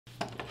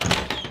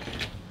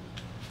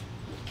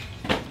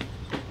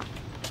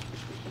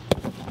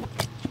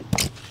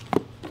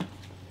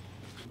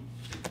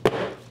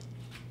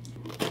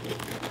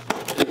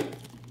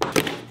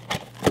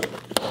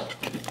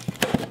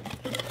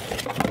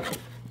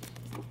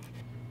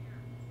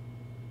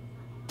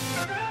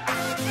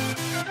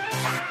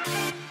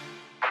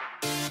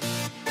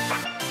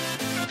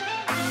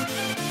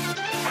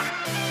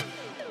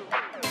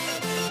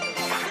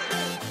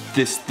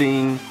This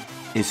thing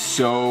is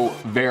so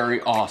very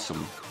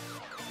awesome.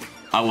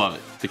 I love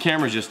it. The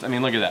camera's just, I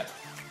mean, look at that.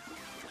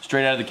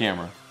 Straight out of the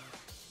camera.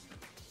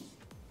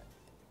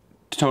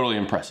 Totally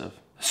impressive.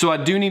 So I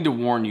do need to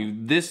warn you,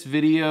 this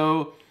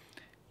video,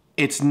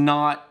 it's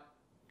not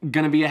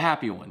gonna be a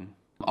happy one.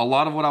 A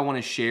lot of what I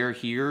wanna share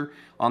here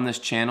on this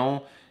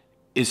channel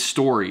is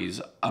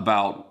stories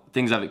about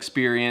things I've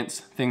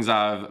experienced, things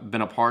I've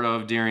been a part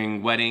of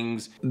during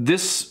weddings.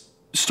 This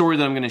story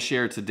that I'm gonna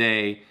share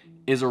today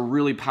is a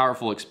really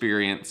powerful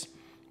experience,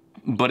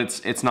 but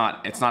it's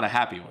not a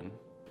happy one.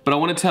 But I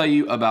wanna tell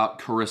you about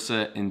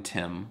Carissa and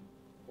Tim.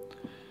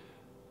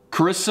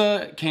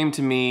 Carissa came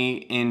to me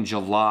in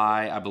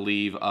July, I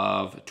believe,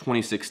 of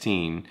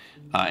 2016,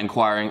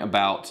 inquiring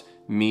about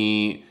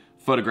me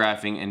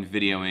photographing and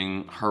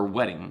videoing her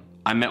wedding.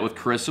 I met with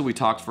Carissa, we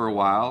talked for a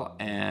while,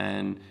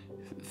 and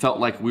felt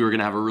like we were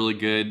gonna have a really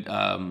good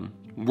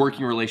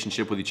working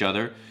relationship with each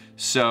other.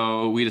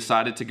 So we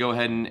decided to go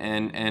ahead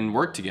and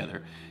work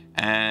together.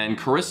 And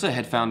Carissa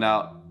had found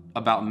out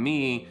about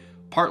me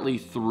partly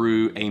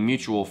through a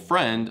mutual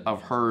friend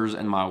of hers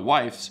and my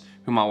wife's,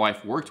 who my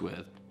wife worked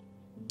with.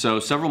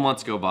 So several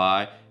months go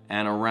by,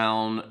 and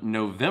around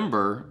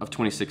November of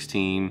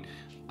 2016,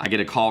 I get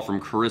a call from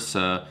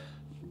Carissa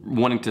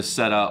wanting to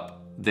set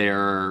up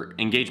their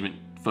engagement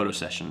photo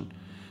session.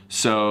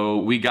 So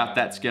we got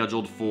that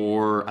scheduled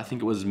for, I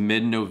think it was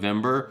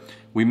mid-November.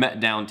 We met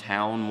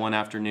downtown one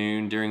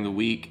afternoon during the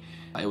week.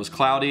 It was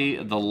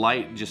cloudy, the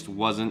light just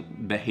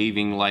wasn't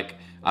behaving like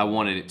I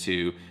wanted it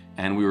to,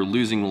 and we were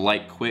losing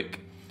light quick.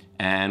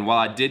 And while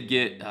I did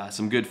get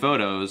some good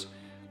photos,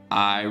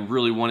 I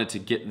really wanted to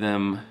get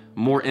them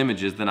more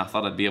images than I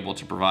thought I'd be able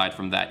to provide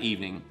from that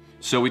evening.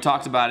 So we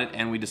talked about it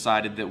and we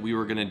decided that we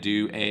were gonna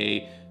do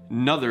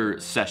another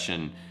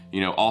session.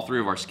 You know, all three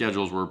of our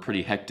schedules were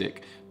pretty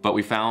hectic, but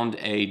we found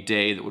a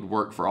day that would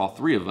work for all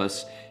three of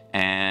us,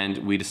 and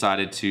we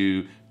decided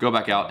to go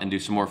back out and do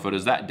some more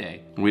photos that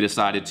day. We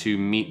decided to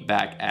meet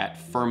back at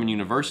Furman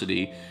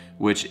University,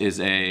 which is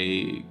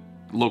a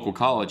local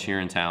college here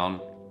in town.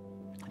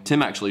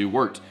 Tim actually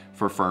worked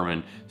for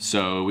Furman,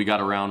 so we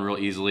got around real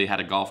easily, had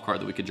a golf cart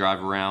that we could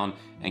drive around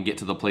and get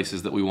to the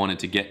places that we wanted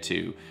to get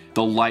to.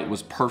 The light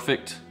was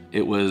perfect.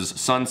 It was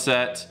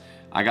sunset.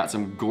 I got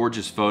some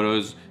gorgeous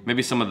photos,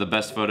 maybe some of the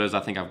best photos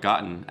I think I've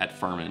gotten at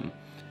Furman.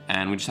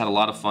 And we just had a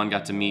lot of fun,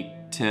 got to meet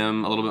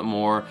Tim a little bit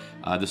more.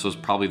 This was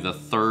probably the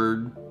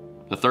third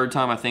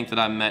time I think that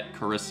I met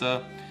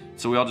Carissa.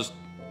 So we all just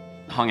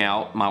hung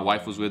out. My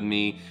wife was with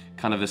me,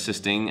 kind of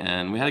assisting,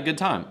 and we had a good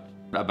time.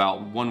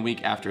 About 1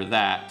 week after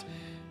that,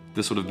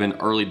 this would have been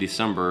early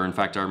December. In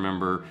fact, I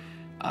remember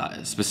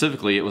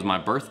specifically it was my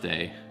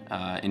birthday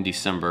in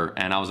December,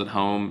 and I was at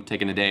home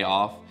taking a day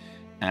off,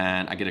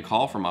 and I get a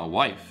call from my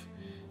wife,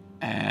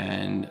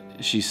 and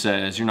she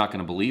says, "You're not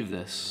gonna believe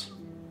this.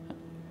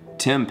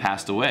 Tim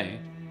passed away."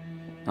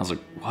 And I was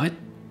like, "What?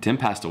 Tim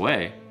passed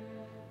away?"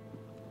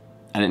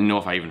 I didn't know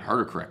if I even heard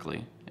her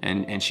correctly.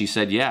 And she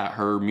said, yeah,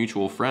 her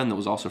mutual friend that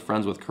was also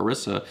friends with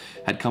Carissa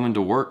had come into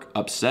work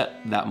upset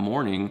that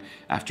morning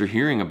after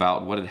hearing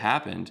about what had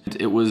happened.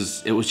 It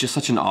was just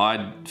such an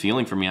odd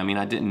feeling for me. I mean,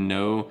 I didn't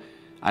know,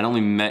 I'd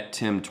only met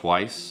Tim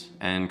twice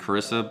and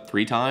Carissa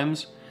 3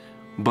 times,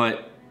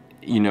 but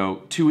you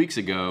know, 2 weeks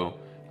ago,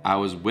 I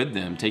was with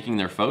them taking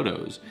their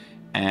photos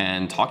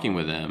and talking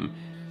with them.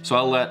 So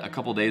I let a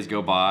couple days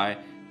go by,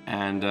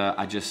 and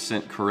I just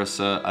sent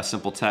Carissa a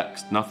simple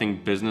text, nothing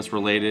business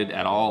related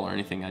at all or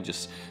anything. I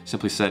just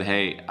simply said,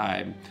 "Hey,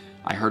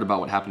 I heard about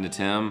what happened to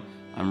Tim.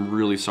 I'm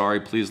really sorry.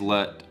 Please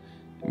let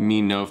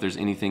me know if there's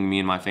anything me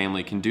and my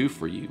family can do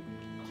for you."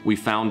 We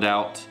found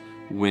out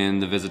when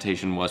the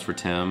visitation was for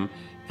Tim,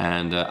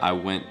 and I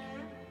went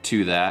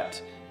to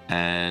that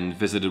and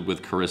visited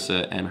with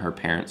Carissa and her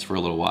parents for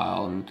a little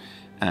while.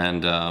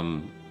 And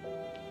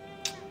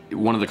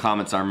one of the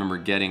comments I remember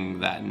getting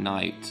that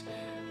night,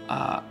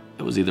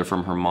 it was either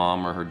from her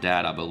mom or her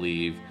dad, I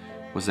believe,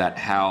 was that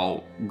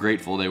how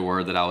grateful they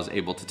were that I was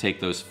able to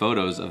take those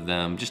photos of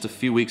them just a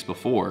few weeks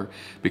before,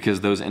 because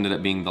those ended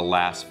up being the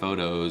last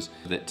photos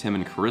that Tim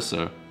and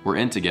Carissa were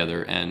in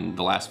together, and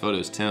the last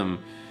photos Tim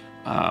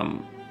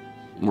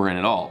were in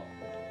at all.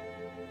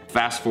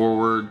 Fast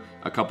forward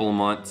a couple of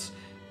months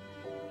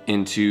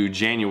into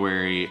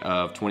January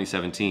of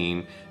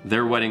 2017,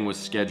 their wedding was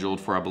scheduled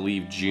for, I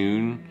believe,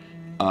 June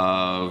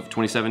of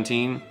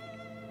 2017.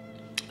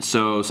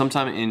 So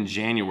sometime in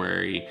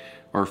January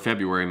or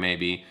February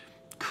maybe,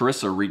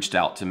 Carissa reached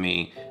out to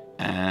me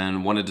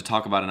and wanted to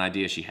talk about an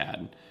idea she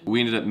had. We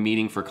ended up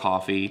meeting for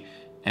coffee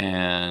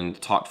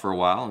and talked for a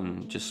while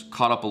and just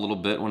caught up a little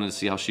bit, wanted to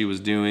see how she was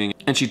doing.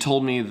 And she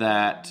told me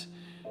that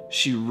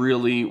she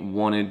really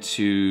wanted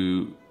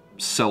to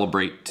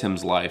celebrate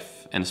Tim's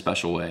life in a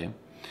special way.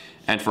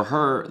 And for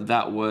her,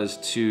 that was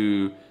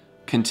to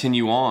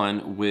continue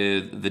on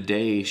with the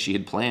day she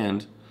had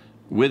planned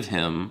with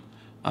him,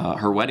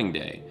 her wedding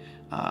day.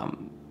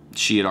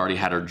 She had already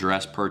had her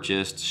dress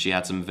purchased, she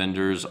had some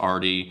vendors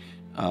already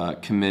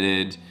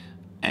committed,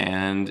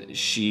 and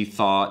she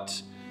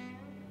thought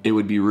it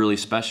would be really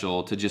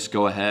special to just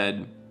go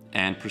ahead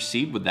and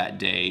proceed with that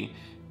day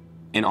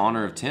in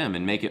honor of Tim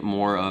and make it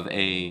more of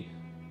a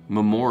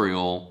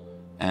memorial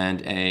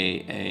and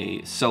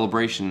a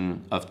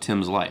celebration of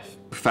Tim's life.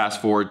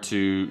 Fast forward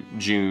to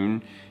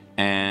June,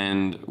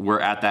 and we're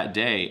at that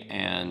day,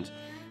 and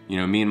you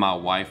know, me and my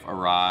wife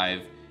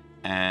arrive,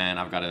 and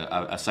I've got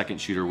a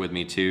second shooter with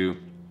me too,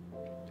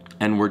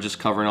 and we're just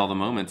covering all the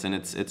moments, and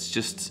it's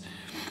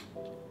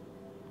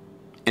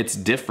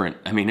different.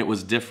 I mean, it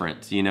was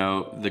different. You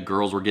know, the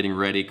girls were getting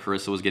ready.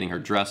 Carissa was getting her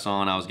dress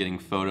on. I was getting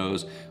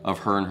photos of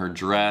her in her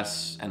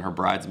dress and her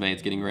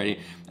bridesmaids getting ready.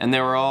 And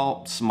they were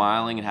all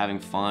smiling and having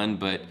fun,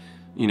 but,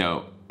 you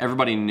know,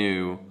 everybody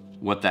knew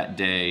what that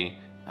day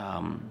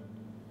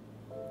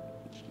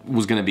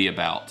was gonna be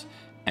about.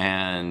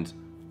 And,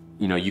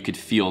 you know, you could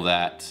feel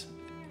that,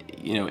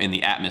 you know, in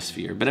the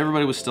atmosphere. But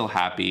everybody was still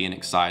happy and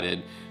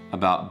excited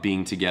about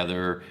being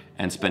together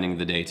and spending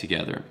the day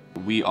together.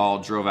 We all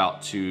drove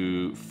out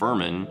to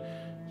Furman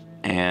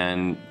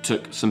and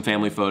took some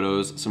family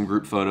photos, some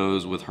group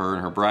photos with her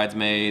and her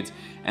bridesmaids.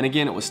 And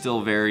again, it was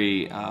still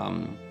very,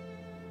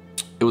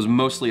 it was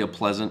mostly a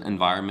pleasant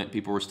environment.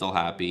 People were still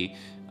happy,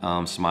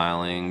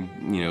 smiling.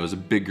 You know, it was a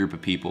big group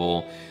of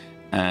people,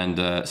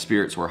 and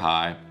spirits were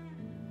high.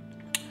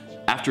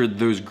 After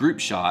those group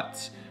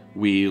shots,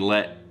 we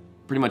let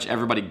pretty much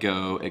everybody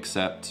go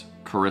except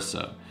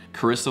Carissa.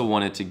 Carissa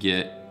wanted to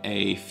get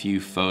a few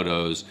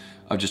photos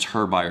of just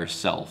her by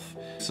herself.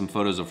 Some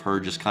photos of her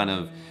just kind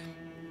of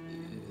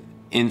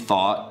in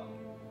thought,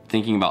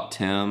 thinking about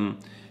Tim.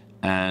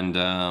 And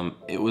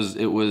it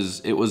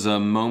was a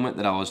moment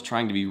that I was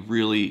trying to be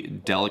really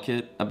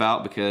delicate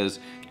about, because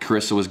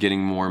Carissa was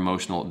getting more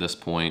emotional at this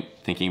point,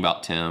 thinking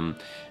about Tim.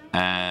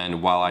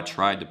 And while I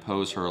tried to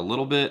pose her a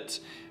little bit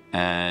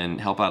and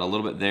help out a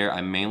little bit there,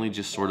 I mainly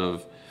just sort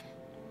of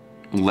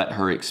let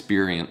her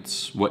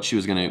experience what she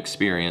was going to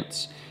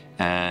experience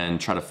and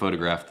try to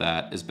photograph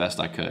that as best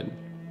I could.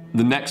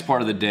 The next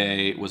part of the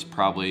day was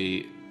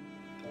probably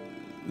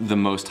the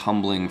most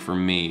humbling for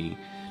me.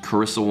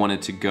 Carissa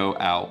wanted to go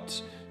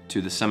out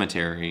to the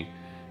cemetery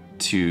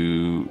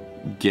to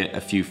get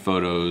a few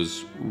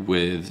photos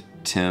with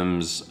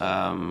Tim's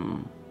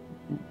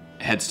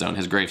headstone,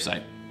 his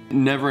gravesite.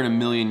 Never in a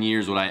million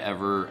years would I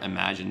ever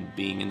imagine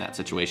being in that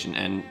situation,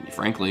 and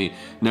frankly,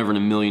 never in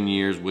a million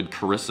years would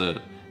Carissa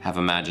have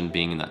imagined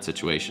being in that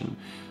situation.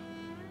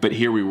 But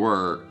here we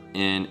were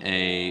in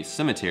a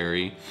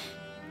cemetery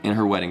in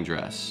her wedding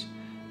dress,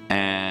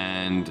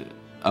 and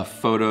a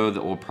photo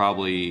that will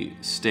probably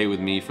stay with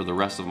me for the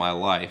rest of my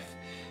life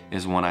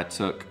is one I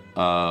took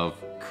of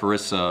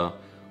Carissa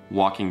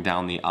walking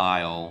down the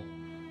aisle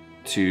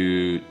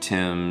to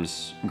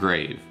Tim's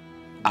grave.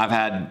 I've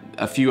had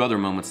a few other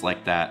moments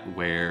like that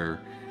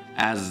where,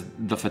 as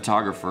the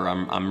photographer,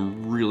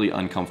 I'm really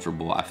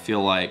uncomfortable. I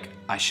feel like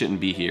I shouldn't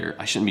be here.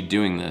 I shouldn't be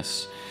doing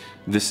this.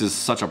 This is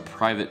such a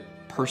private,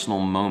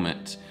 personal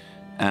moment,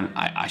 and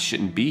I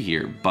shouldn't be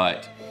here.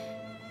 But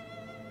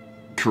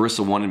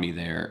Carissa wanted me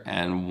there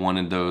and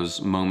wanted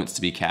those moments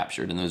to be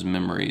captured and those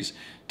memories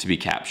to be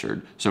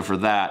captured. So for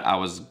that, I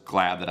was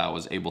glad that I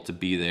was able to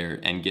be there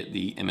and get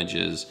the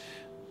images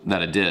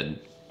that I did.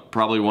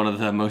 Probably one of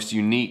the most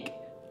unique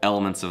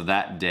elements of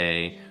that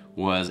day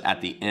was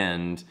at the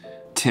end.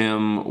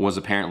 Tim was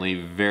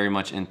apparently very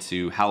much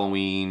into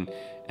Halloween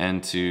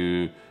and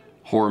to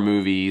horror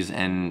movies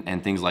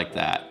and things like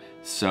that.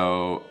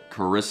 So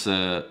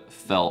Carissa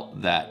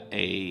felt that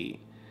a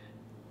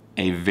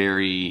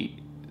very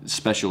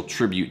special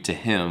tribute to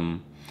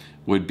him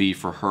would be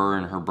for her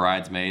and her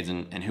bridesmaids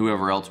and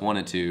whoever else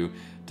wanted to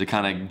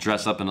kind of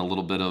dress up in a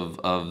little bit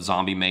of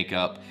zombie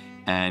makeup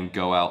and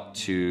go out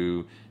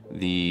to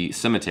the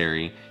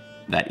cemetery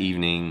that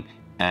evening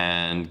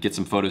and get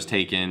some photos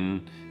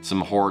taken,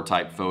 some horror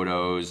type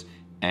photos,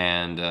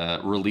 and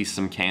release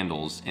some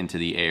candles into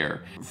the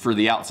air. For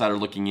the outsider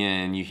looking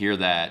in, you hear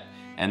that,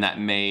 and that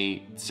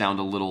may sound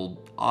a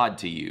little odd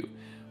to you,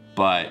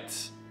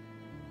 but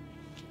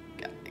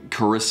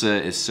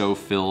Carissa is so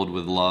filled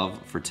with love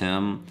for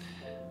Tim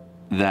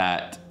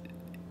that,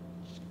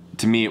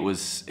 to me, it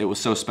was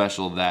so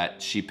special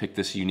that she picked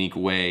this unique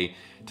way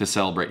to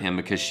celebrate him,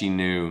 because she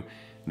knew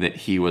that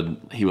he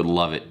would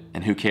love it,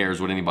 and who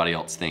cares what anybody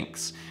else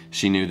thinks.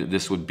 She knew that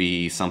this would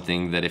be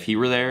something that if he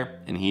were there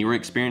and he were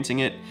experiencing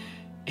it,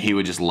 he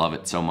would just love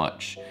it so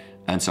much.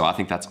 And so I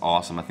think that's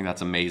awesome. I think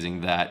that's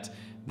amazing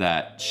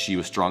that she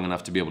was strong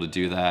enough to be able to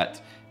do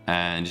that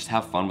and just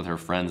have fun with her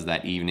friends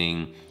that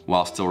evening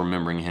while still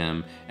remembering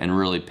him and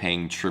really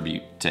paying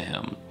tribute to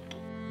him.